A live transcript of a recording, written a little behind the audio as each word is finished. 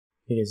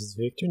Hey guys, it's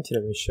Victor, and today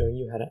I'm going to be showing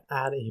you how to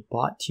add a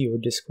bot to your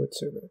Discord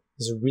server.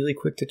 This is a really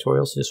quick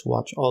tutorial, so just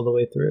watch all the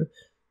way through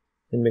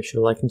and make sure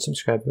to like and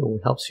subscribe if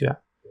it helps you out.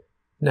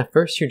 Now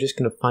first, you're just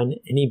going to find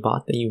any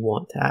bot that you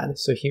want to add.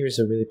 So here's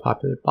a really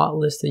popular bot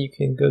list that you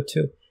can go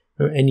to,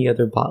 or any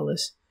other bot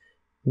list.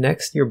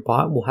 Next, your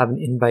bot will have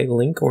an invite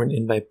link or an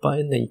invite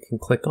button that you can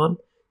click on.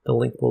 The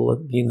link will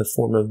be in the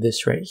form of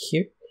this right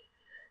here.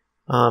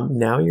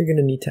 Now you're going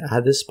to need to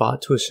add this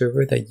bot to a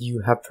server that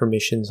you have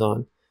permissions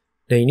on.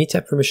 Now you need to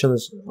have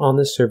permissions on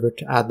this server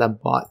to add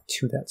that bot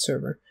to that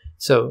server.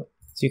 So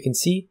as you can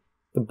see,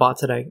 the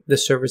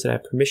servers that I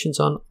have permissions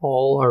on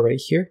all are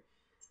right here.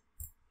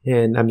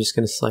 And I'm just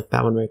going to select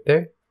that one right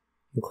there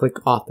and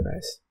click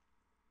authorize.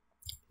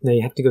 Now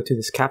you have to go to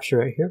this captcha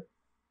right here.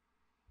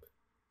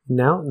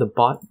 Now the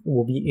bot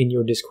will be in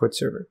your Discord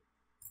server.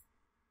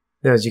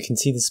 Now as you can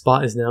see, this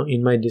bot is now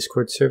in my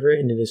Discord server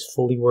and it is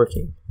fully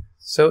working.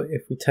 So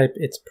if we type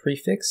its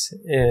prefix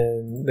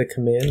and the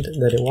command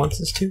that it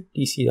wants us to,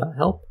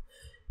 dc.help,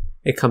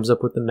 it comes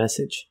up with the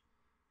message.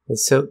 And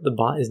so the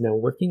bot is now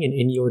working and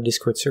in your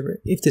Discord server.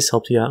 If this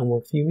helped you out and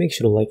worked for you, make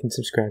sure to like and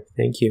subscribe.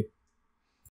 Thank you.